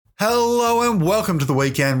Hello and welcome to the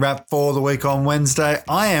Weekend Wrap for the week on Wednesday.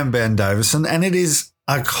 I am Ben Davison and it is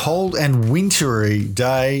a cold and wintry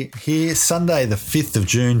day here, Sunday the 5th of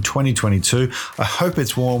June 2022. I hope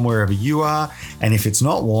it's warm wherever you are, and if it's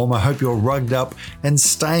not warm, I hope you're rugged up and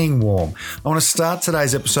staying warm. I want to start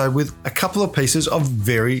today's episode with a couple of pieces of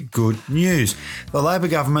very good news. The Labor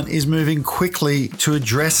government is moving quickly to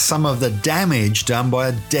address some of the damage done by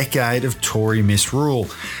a decade of Tory misrule.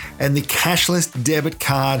 And the cashless debit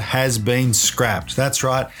card has been scrapped. That's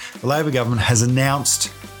right, the Labor government has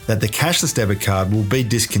announced that the cashless debit card will be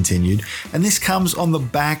discontinued, and this comes on the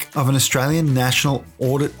back of an Australian National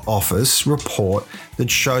Audit Office report that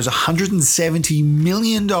shows $170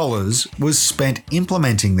 million was spent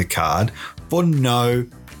implementing the card for no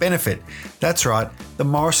benefit. That's right, the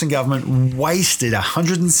Morrison government wasted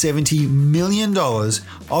 $170 million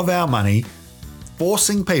of our money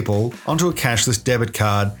forcing people onto a cashless debit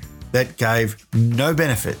card that gave no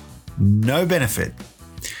benefit. No benefit.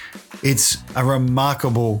 It's a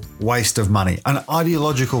remarkable waste of money, an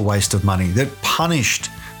ideological waste of money that punished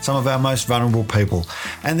some of our most vulnerable people.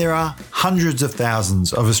 And there are hundreds of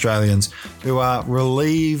thousands of Australians who are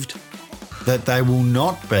relieved that they will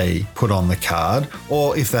not be put on the card,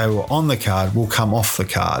 or if they were on the card, will come off the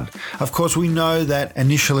card. Of course, we know that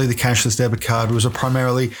initially the cashless debit card was a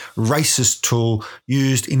primarily racist tool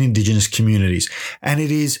used in Indigenous communities. And it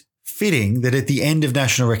is fitting that at the end of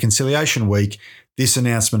National Reconciliation Week, this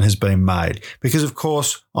announcement has been made. Because, of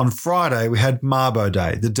course, on Friday, we had Mabo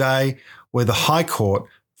Day, the day where the High Court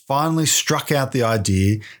finally struck out the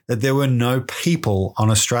idea that there were no people on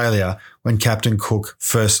Australia when Captain Cook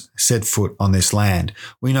first set foot on this land.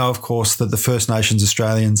 We know, of course, that the First Nations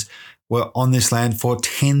Australians were on this land for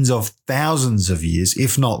tens of thousands of years,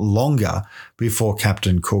 if not longer, before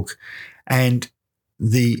Captain Cook. And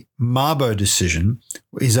the Mabo decision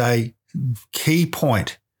is a key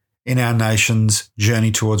point in our nation's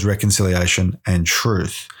journey towards reconciliation and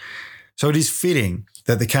truth. So it is fitting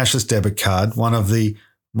that the cashless debit card, one of the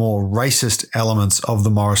more racist elements of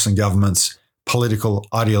the Morrison government's political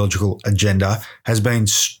ideological agenda, has been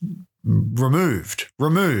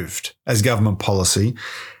removed as government policy.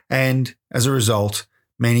 And as a result,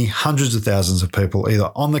 many hundreds of thousands of people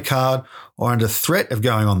either on the card or under threat of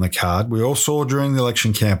going on the card. We all saw during the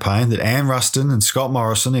election campaign that Anne Ruston and Scott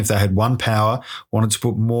Morrison, if they had won power, wanted to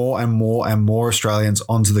put more and more and more Australians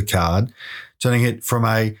onto the card, turning it from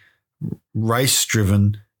a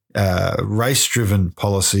race-driven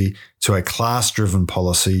policy to a class-driven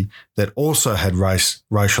policy that also had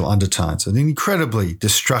racial undertones. An incredibly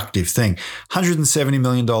destructive thing. $170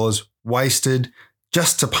 million wasted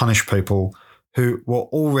just to punish people who were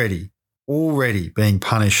already being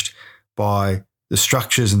punished by the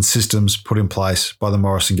structures and systems put in place by the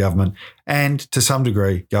Morrison government and, to some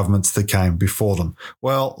degree, governments that came before them.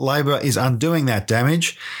 Well, Labor is undoing that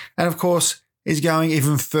damage and, of course, is going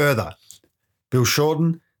even further. Bill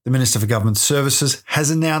Shorten, the Minister for Government Services, has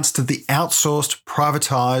announced that the outsourced,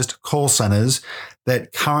 privatised call centres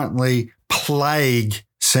that currently plague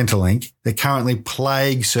Centrelink, that currently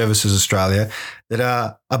plague Services Australia, that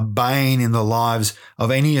are a bane in the lives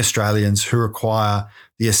of any Australians who require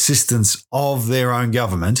the assistance of their own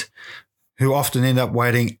government, who often end up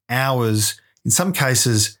waiting hours, in some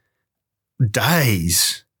cases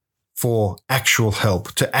days, for actual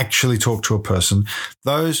help, to actually talk to a person.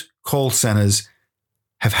 Those call centres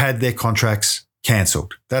have had their contracts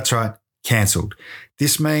cancelled. That's right, cancelled.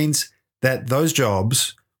 This means that those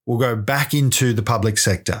jobs will go back into the public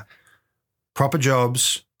sector. Proper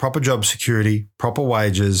jobs, proper job security, proper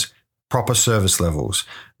wages, proper service levels.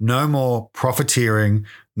 No more profiteering,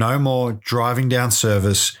 no more driving down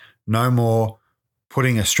service, no more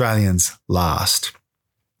putting Australians last.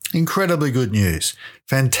 Incredibly good news.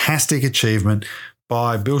 Fantastic achievement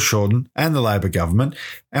by Bill Shorten and the Labor government,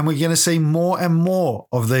 and we're going to see more and more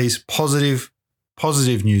of these positive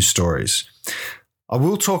news stories. I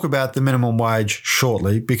will talk about the minimum wage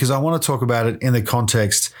shortly because I want to talk about it in the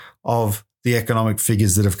context of the economic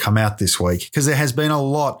figures that have come out this week, because there has been a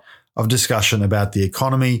lot of discussion about the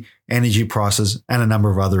economy, energy prices, and a number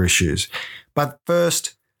of other issues. But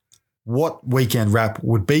first, what Weekend Wrap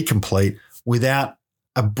would be complete without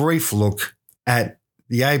a brief look at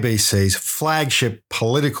the ABC's flagship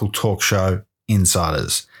political talk show,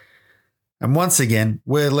 Insiders. And once again,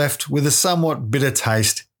 we're left with a somewhat bitter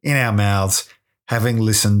taste in our mouths having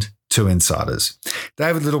listened to Insiders.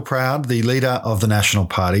 David Littleproud, the leader of the National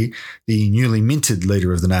Party, the newly minted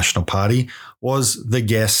leader of the National Party, was the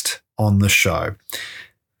guest on the show.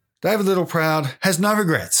 David Littleproud has no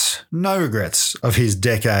regrets of his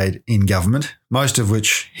decade in government, most of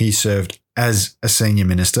which he served as a senior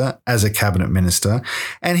minister, as a cabinet minister,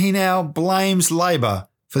 and he now blames Labor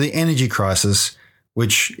for the energy crisis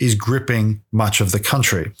which is gripping much of the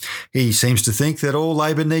country. He seems to think that all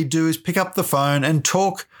Labor need do is pick up the phone and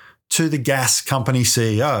talk to the gas company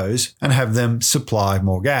CEOs and have them supply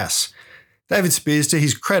more gas. David Speers, to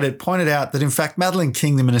his credit, pointed out that in fact Madeleine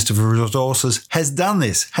King, the Minister for Resources, has done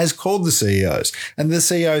this, has called the CEOs, and the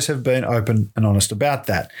CEOs have been open and honest about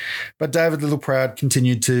that. But David Littleproud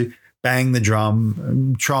continued to bang the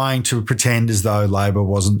drum, trying to pretend as though Labor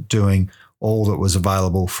wasn't doing all that was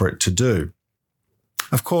available for it to do.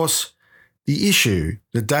 Of course, the issue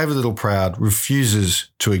that David Littleproud refuses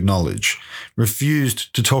to acknowledge,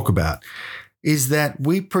 refused to talk about, is that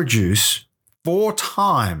we produce 4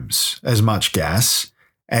 times as much gas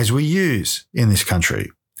as we use in this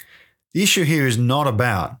country. The issue here is not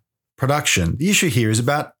about production. The issue here is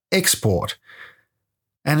about export.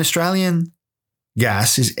 And Australian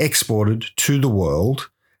gas is exported to the world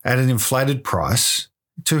at an inflated price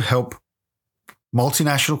to help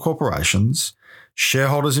multinational corporations,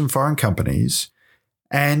 shareholders in foreign companies,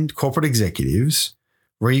 and corporate executives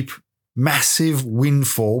reap massive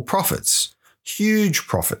windfall profits, huge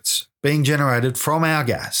profits being generated from our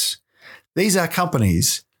gas. These are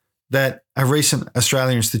companies that a recent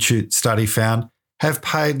Australia Institute study found have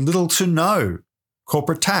paid little to no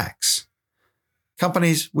corporate tax.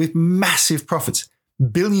 Companies with massive profits,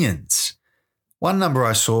 billions. One number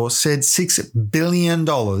I saw said $6 billion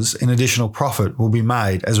in additional profit will be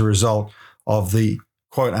made as a result of the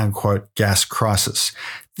quote-unquote gas crisis.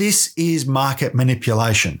 This is market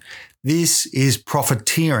manipulation. This is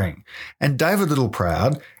profiteering. And David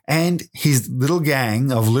Littleproud and his little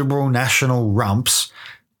gang of liberal national rumps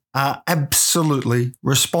are absolutely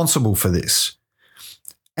responsible for this.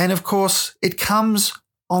 And of course, it comes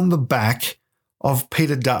on the back of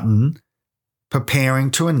Peter Dutton preparing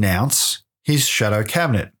to announce his shadow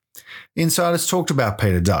cabinet. Insiders talked about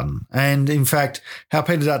Peter Dutton and, in fact, how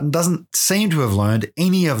Peter Dutton doesn't seem to have learned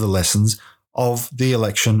any of the lessons of the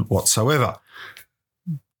election whatsoever.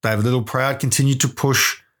 David Littleproud continued to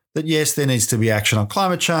push that, yes, there needs to be action on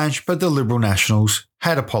climate change, but the Liberal Nationals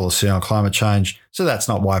had a policy on climate change, so that's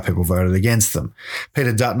not why people voted against them.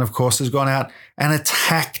 Peter Dutton, of course, has gone out and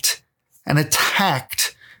attacked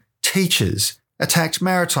teachers, attacked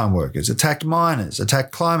maritime workers, attacked miners,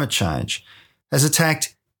 attacked climate change, has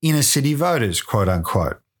attacked inner city voters, quote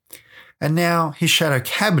unquote. And now his shadow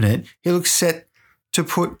cabinet, he looks set to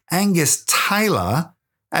put Angus Taylor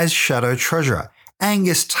as shadow treasurer.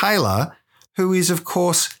 Angus Taylor, who is, of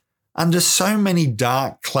course, under so many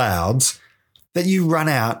dark clouds that you run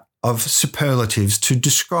out of superlatives to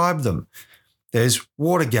describe them. There's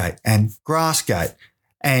Watergate and Grassgate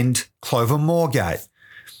and Clover Moorgate.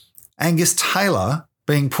 Angus Taylor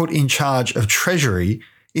being put in charge of Treasury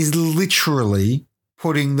is literally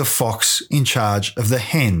putting the fox in charge of the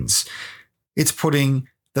hens. It's putting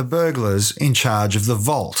the burglars in charge of the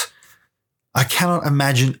vault. I cannot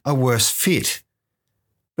imagine a worse fit.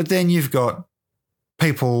 But then you've got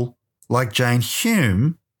people like Jane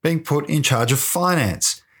Hume being put in charge of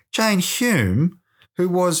finance. Jane Hume, who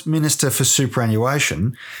was Minister for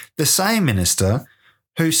Superannuation, the same minister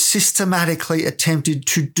who systematically attempted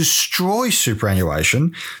to destroy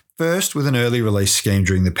superannuation, first with an early release scheme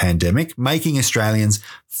during the pandemic, making Australians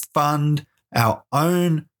fund our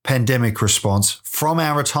own pandemic response from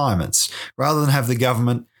our retirements, rather than have the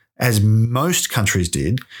government, as most countries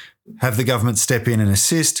did, have the government step in and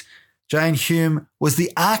assist. Jane Hume was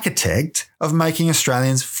the architect of making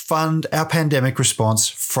Australians fund our pandemic response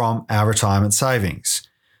from our retirement savings.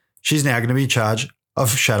 She's now going to be in charge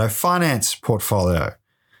of shadow finance portfolio.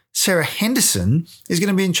 Sarah Henderson is going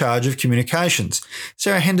to be in charge of communications.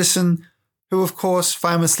 Sarah Henderson, who of course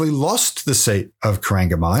famously lost the seat of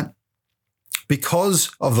Corangamite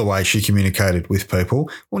because of the way she communicated with people,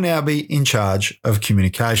 will now be in charge of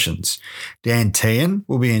communications. Dan Tehan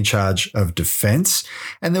will be in charge of defence,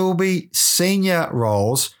 and there will be senior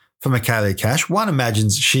roles for Michaelia Cash. One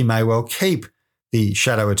imagines she may well keep the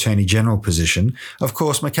Shadow Attorney General position. Of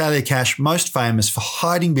course, Michaelia Cash, most famous for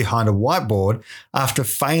hiding behind a whiteboard after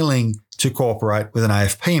failing to cooperate with an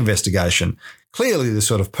AFP investigation. Clearly the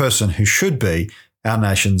sort of person who should be our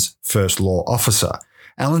nation's first law officer.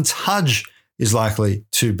 Alan Tudge is likely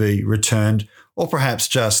to be returned, or perhaps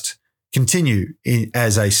just continue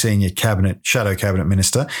as a senior shadow cabinet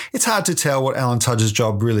minister. It's hard to tell what Alan Tudge's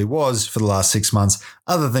job really was for the last 6 months,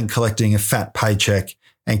 other than collecting a fat paycheck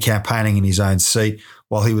and campaigning in his own seat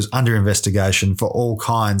while he was under investigation for all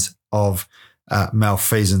kinds of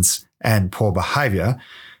malfeasance and poor behaviour.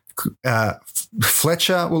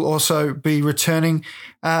 Fletcher will also be returning,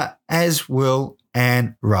 as will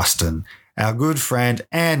Anne Ruston. our good friend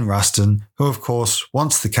Anne Ruston, who of course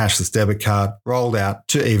wants the cashless debit card rolled out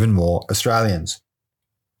to even more Australians.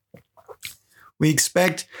 We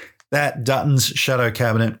expect that Dutton's shadow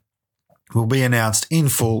cabinet will be announced in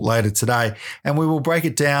full later today, and we will break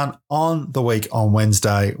it down on the week on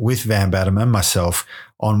Wednesday with Van Batten and myself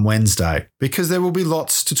on Wednesday, because there will be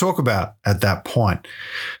lots to talk about at that point.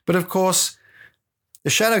 But of course, the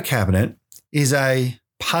shadow cabinet is a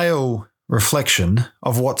pale reflection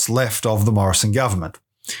of what's left of the Morrison government.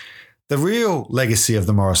 The real legacy of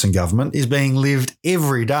the Morrison government is being lived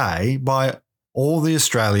every day by all the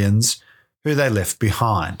Australians who they left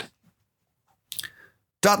behind.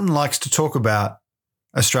 Dutton likes to talk about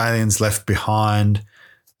Australians left behind,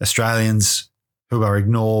 Australians who are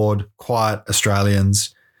ignored, quiet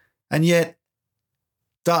Australians, and yet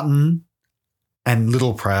Dutton and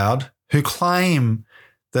Littleproud, who claim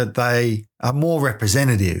that they are more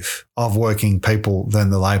representative of working people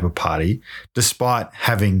than the Labor Party, despite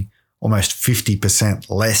having almost 50%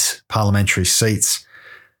 less parliamentary seats,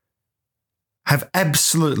 have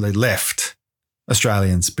absolutely left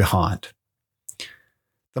Australians behind.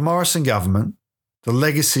 The Morrison government, the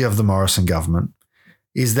legacy of the Morrison government,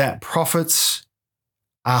 is that profits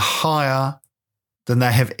are higher than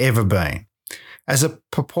they have ever been. As a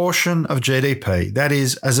proportion of GDP, that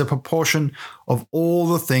is, as a proportion of all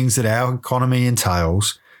the things that our economy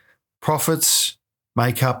entails, profits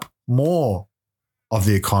make up more of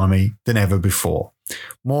the economy than ever before.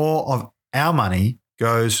 More of our money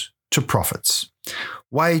goes to profits.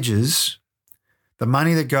 Wages, the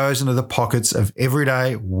money that goes into the pockets of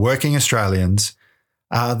everyday working Australians,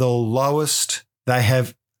 are the lowest they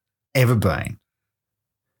have ever been.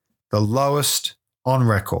 The lowest on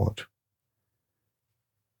record.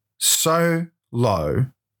 So low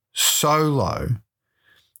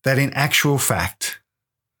that in actual fact,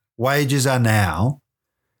 wages are now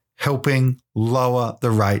helping lower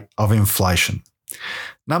the rate of inflation.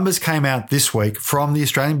 Numbers came out this week from the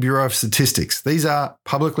Australian Bureau of Statistics. These are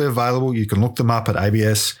publicly available. You can look them up at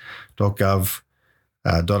abs.gov.au.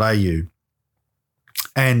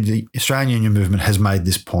 And the Australian Union Movement has made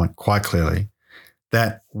this point quite clearly,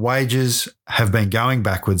 that wages have been going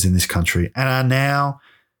backwards in this country and are now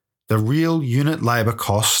the real unit labour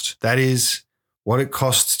cost, that is what it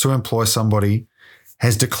costs to employ somebody,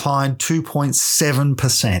 has declined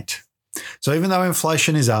 2.7%. So even though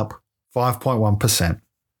inflation is up 5.1%,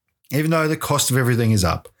 even though the cost of everything is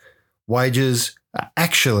up, wages are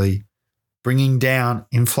actually bringing down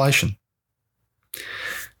inflation.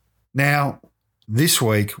 Now, this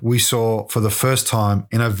week we saw for the first time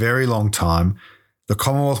in a very long time the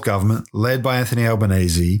Commonwealth Government, led by Anthony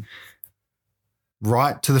Albanese,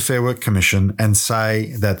 write to the Fair Work Commission and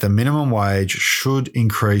say that the minimum wage should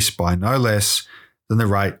increase by no less than the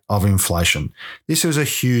rate of inflation. This was a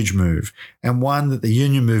huge move and one that the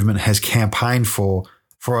union movement has campaigned for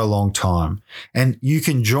a long time. And you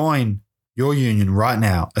can join your union right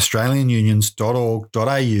now,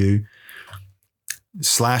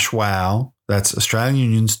 australianunions.org.au/wow. That's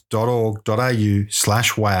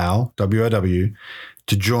australianunions.org.au/wow, W-O-W,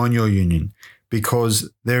 to join your union, because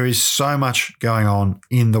there is so much going on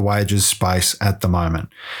in the wages space at the moment.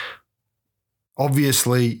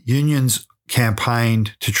 Obviously, unions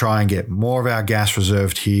campaigned to try and get more of our gas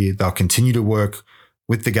reserved here. They'll continue to work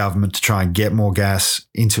with the government to try and get more gas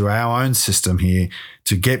into our own system here,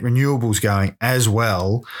 to get renewables going as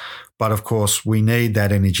well. But of course, we need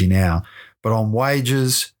that energy now. But on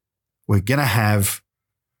wages, we're going to have,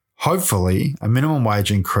 hopefully, a minimum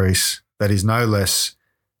wage increase that is no less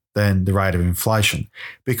than the rate of inflation,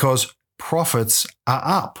 because profits are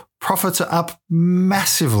up. Profits are up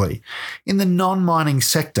massively. In the non-mining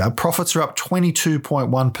sector, profits are up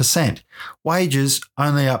 22.1%. Wages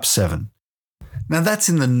only up 7%. Now, that's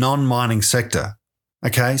in the non-mining sector,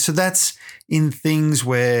 okay? So that's in things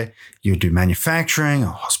where you do manufacturing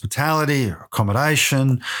or hospitality or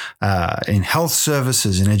accommodation, in health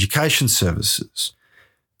services, in education services.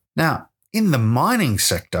 Now, in the mining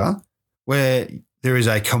sector, where there is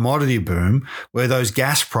a commodity boom, where those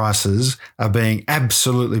gas prices are being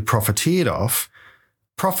absolutely profiteered off,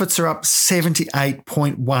 profits are up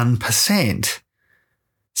 78.1%.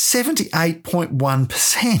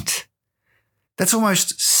 78.1%. That's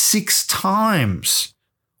almost 6 times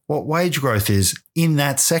what wage growth is in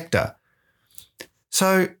that sector.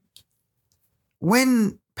 So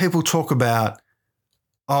when people talk about,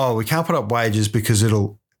 oh, we can't put up wages because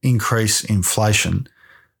it'll increase inflation,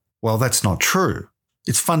 well, that's not true.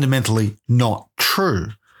 It's fundamentally not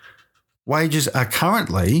true. Wages are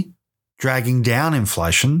currently dragging down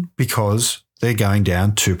inflation because they're going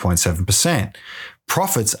down 2.7%.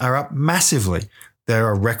 Profits are up massively. They're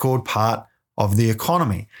a record part of the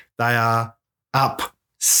economy. They are up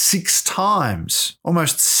 6 times,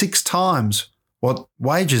 almost 6 times what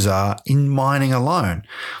wages are in mining alone.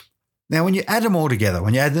 Now, when you add them all together,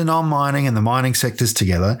 when you add the non-mining and the mining sectors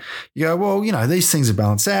together, you go, well, these things are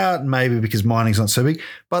balanced out, and maybe because mining's not so big.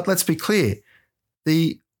 But let's be clear,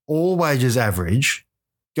 the all wages average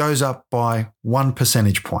goes up by 1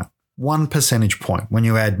 percentage point. 1 percentage point when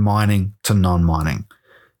you add mining to non-mining.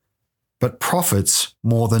 But profits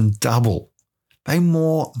more than double. They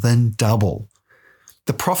more than double.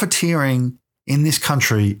 The profiteering in this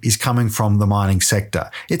country is coming from the mining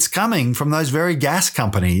sector. It's coming from those very gas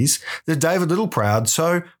companies that David Littleproud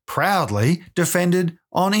so proudly defended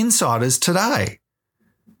on Insiders today.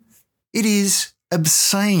 It is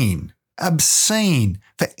obscene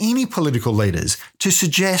for any political leaders to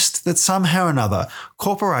suggest that somehow or another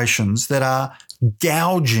corporations that are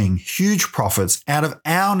gouging huge profits out of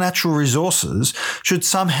our natural resources should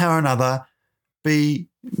somehow or another be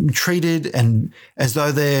treated and as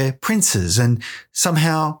though they're princes and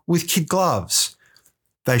somehow with kid gloves.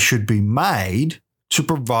 They should be made to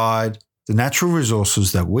provide the natural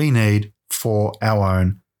resources that we need for our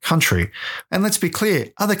own country. And let's be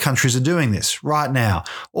clear, other countries are doing this right now.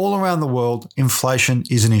 All around the world, inflation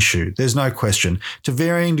is an issue. There's no question, to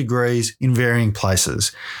varying degrees in varying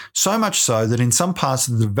places. So much so that in some parts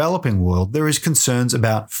of the developing world, there is concerns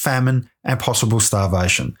about famine and possible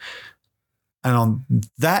starvation. And on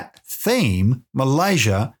that theme,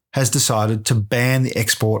 Malaysia has decided to ban the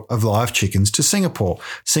export of live chickens to Singapore.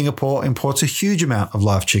 Singapore imports a huge amount of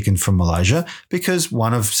live chicken from Malaysia because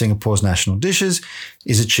one of Singapore's national dishes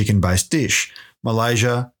is a chicken-based dish.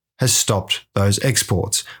 Malaysia has stopped those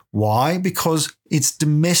exports. Why? Because its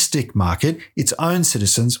domestic market, its own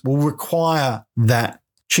citizens, will require that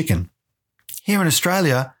chicken. Here in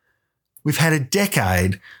Australia, we've had a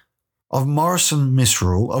decade of Morrison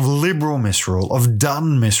misrule, of Liberal misrule, of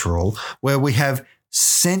Dutton misrule, where we have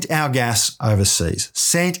sent our gas overseas,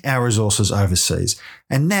 sent our resources overseas,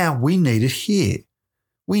 and now we need it here.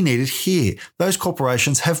 We need it here. Those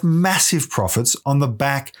corporations have massive profits on the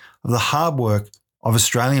back of the hard work of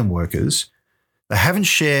Australian workers. They haven't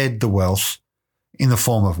shared the wealth in the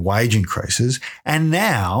form of wage increases, and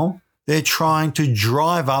now they're trying to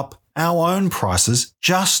drive up our own prices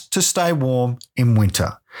just to stay warm in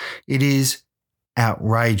winter. It is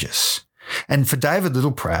outrageous. And for David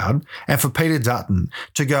Littleproud and for Peter Dutton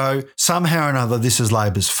to go, somehow or another, this is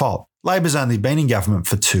Labor's fault. Labor's only been in government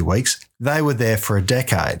for 2 weeks. They were there for a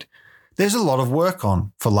decade. There's a lot of work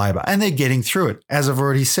on for Labor, and they're getting through it. As I've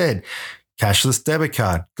already said, cashless debit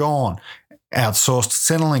card, gone. Outsourced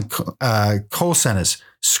Centrelink call centres,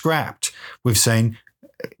 scrapped. We've seen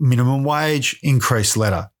minimum wage increase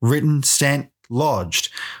letter, written, sent, lodged.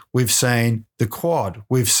 We've seen the Quad.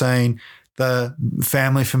 We've seen the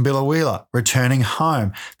family from Biloela returning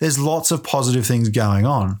home. There's lots of positive things going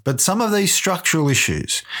on. But some of these structural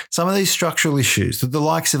issues that the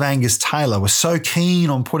likes of Angus Taylor were so keen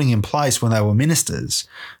on putting in place when they were ministers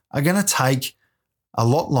are going to take a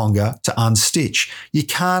lot longer to unstitch. You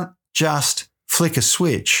can't just flick a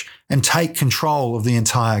switch and take control of the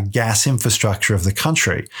entire gas infrastructure of the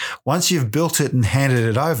country. Once you've built it and handed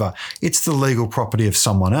it over, it's the legal property of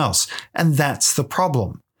someone else. And that's the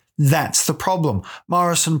problem. That's the problem.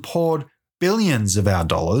 Morrison poured billions of our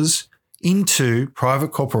dollars into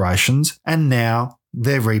private corporations, and now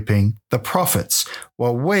they're reaping the profits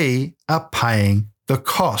while we are paying the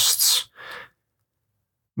costs.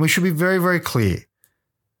 We should be very, very clear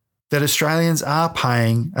that Australians are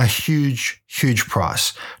paying a huge, huge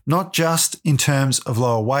price, not just in terms of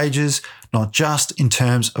lower wages, not just in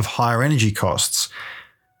terms of higher energy costs,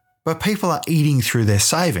 but people are eating through their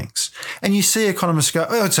savings. And you see economists go,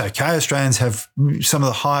 oh, it's okay. Australians have some of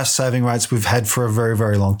the highest saving rates we've had for a very,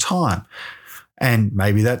 very long time. And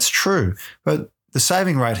maybe that's true. But the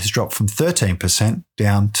saving rate has dropped from 13%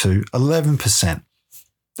 down to 11%.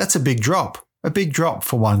 That's a big drop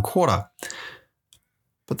for 1 quarter.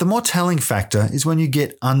 But the more telling factor is when you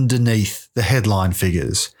get underneath the headline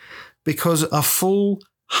figures, because a full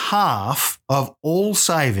half of all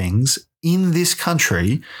savings in this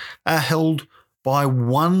country are held by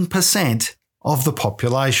 1% of the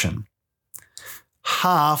population.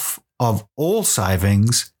 Half of all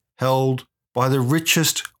savings held by the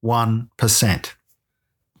richest 1%.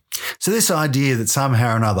 So this idea that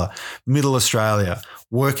somehow or another, middle Australia,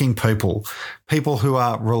 working people who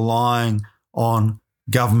are relying on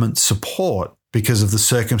government support because of the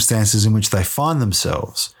circumstances in which they find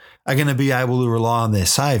themselves, are going to be able to rely on their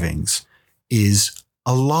savings is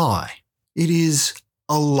a lie. It is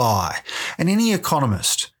a lie. And any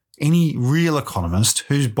economist, any real economist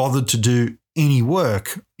who's bothered to do any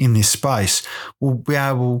work in this space will be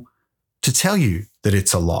able to tell you that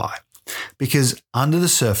it's a lie. Because under the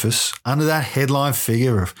surface, under that headline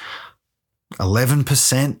figure of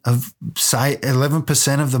 11% of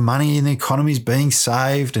the money in the economy is being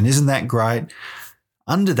saved, and isn't that great?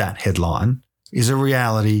 Under that headline is a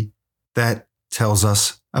reality that tells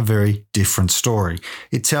us a very different story.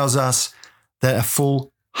 It tells us that a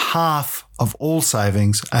full half of all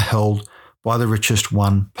savings are held by the richest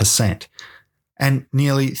 1%, and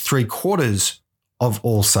nearly 3/4 of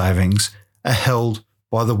all savings are held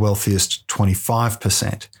by the wealthiest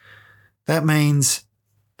 25%. That means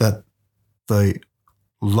that the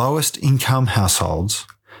lowest income households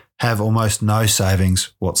have almost no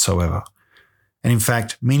savings whatsoever. And in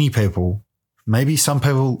fact, many people, maybe some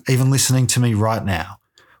people even listening to me right now,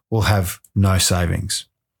 will have no savings.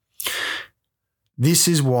 This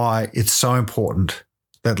is why it's so important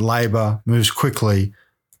that Labor moves quickly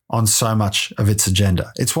on so much of its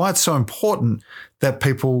agenda. It's why it's so important that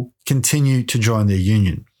people continue to join their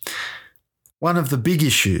union. One of the big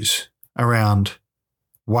issues around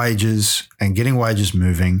wages and getting wages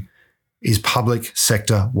moving is public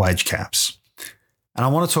sector wage caps. And I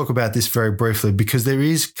want to talk about this very briefly because there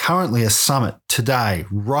is currently a summit today,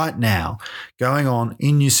 right now, going on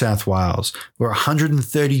in New South Wales where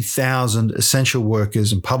 130,000 essential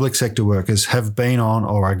workers and public sector workers have been on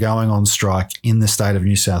or are going on strike in the state of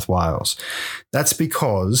New South Wales. That's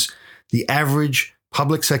because the average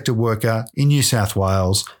public sector worker in New South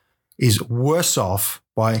Wales is worse off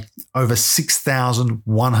by over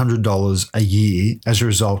 $6,100 a year as a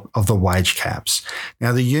result of the wage caps.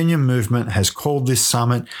 Now, the union movement has called this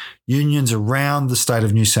summit. Unions around the state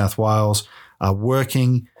of New South Wales are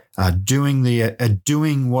working,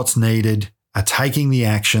 doing what's needed, are taking the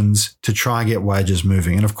actions to try and get wages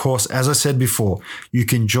moving. And of course, as I said before, you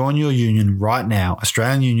can join your union right now,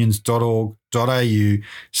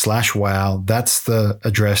 australianunions.org.au/wow. That's the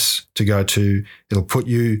address to go to. It'll put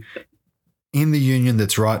you in the union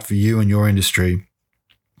that's right for you and your industry.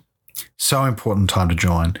 So important time to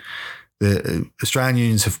join. The Australian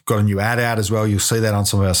unions have got a new ad out as well. You'll see that on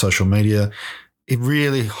some of our social media. It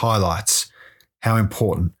really highlights how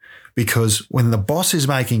important, because when the boss is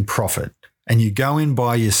making profit and you go in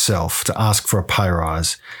by yourself to ask for a pay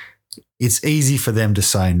rise, it's easy for them to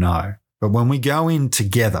say no. But when we go in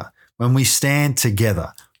together, when we stand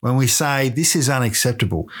together, when we say this is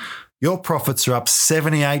unacceptable, your profits are up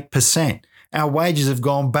 78%. Our wages have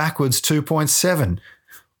gone backwards 2.7.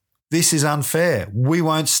 This is unfair. We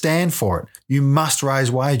won't stand for it. You must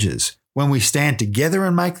raise wages. When we stand together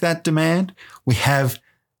and make that demand, we have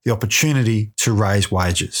the opportunity to raise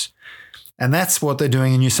wages. And that's what they're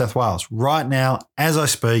doing in New South Wales. Right now, as I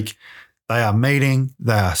speak, they are meeting,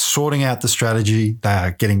 they are sorting out the strategy, they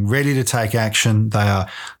are getting ready to take action, they are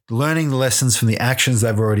learning the lessons from the actions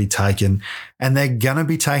they've already taken, and they're going to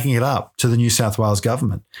be taking it up to the New South Wales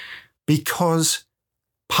government. Because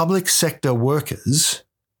public sector workers,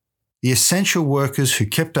 the essential workers who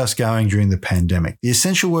kept us going during the pandemic, the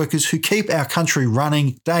essential workers who keep our country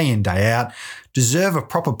running day in, day out, deserve a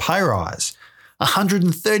proper pay rise.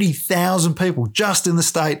 130,000 people just in the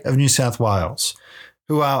state of New South Wales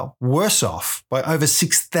who are worse off by over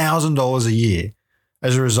 $6,000 a year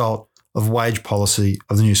as a result of wage policy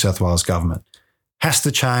of the New South Wales government. Has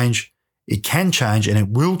to change. It can change and it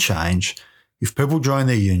will change if people join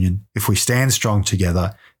their union, if we stand strong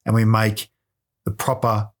together and we make the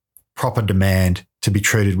proper demand to be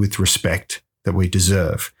treated with respect that we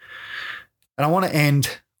deserve. And I want to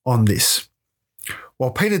end on this.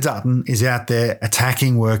 While Peter Dutton is out there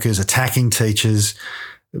attacking workers, attacking teachers,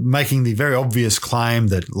 making the very obvious claim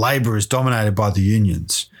that Labor is dominated by the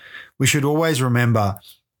unions, we should always remember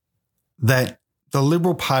that the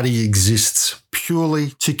Liberal Party exists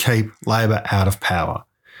purely to keep Labor out of power.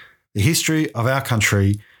 The history of our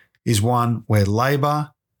country is one where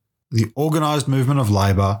Labor, the organised movement of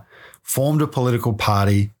Labor, formed a political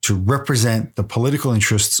party to represent the political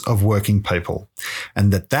interests of working people.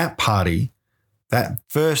 And that party, that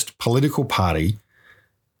first political party,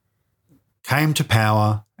 came to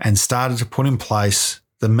power and started to put in place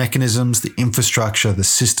the mechanisms, the infrastructure, the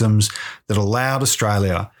systems that allowed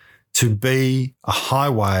Australia to be a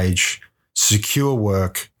high-wage, secure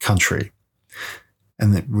work country.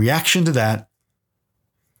 And the reaction to that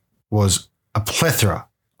was a plethora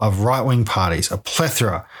of right-wing parties, a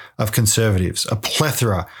plethora of conservatives, a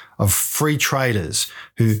plethora of free traders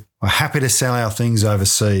who were happy to sell our things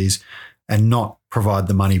overseas and not provide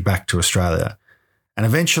the money back to Australia. And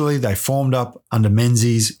eventually they formed up under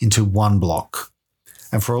Menzies into one bloc.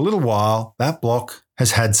 And for a little while, that bloc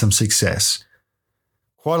has had some success.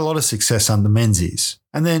 quite a lot of success under Menzies,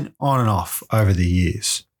 and then on and off over the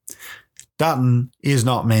years. Dutton is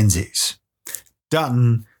not Menzies.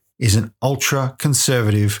 Dutton is an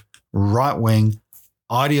ultra-conservative, right-wing,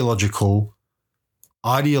 ideological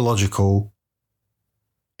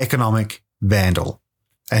economic vandal.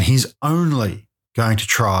 And he's only going to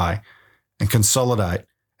try and consolidate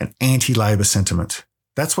an anti-Labor sentiment.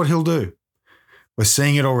 That's what he'll do. We're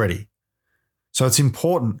seeing it already. So it's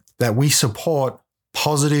important that we support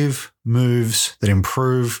positive moves that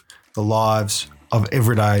improve the lives of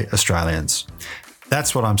everyday Australians.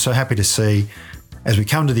 That's what I'm so happy to see as we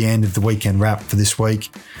come to the end of the weekend wrap for this week.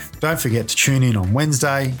 Don't forget to tune in on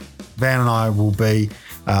Wednesday. Van and I will be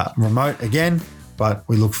remote again, but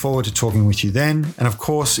we look forward to talking with you then. And of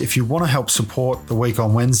course, if you want to help support the Week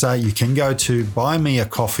on Wednesday, you can go to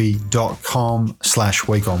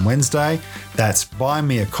buymeacoffee.com/Week on Wednesday. That's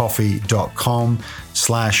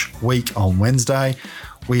buymeacoffee.com/Week on Wednesday.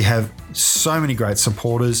 We have so many great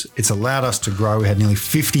supporters. It's allowed us to grow. We had nearly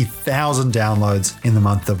 50,000 downloads in the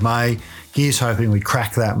month of May. Here's hoping we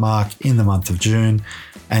crack that mark in the month of June.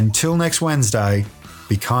 Until next Wednesday,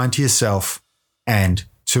 be kind to yourself and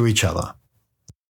to each other.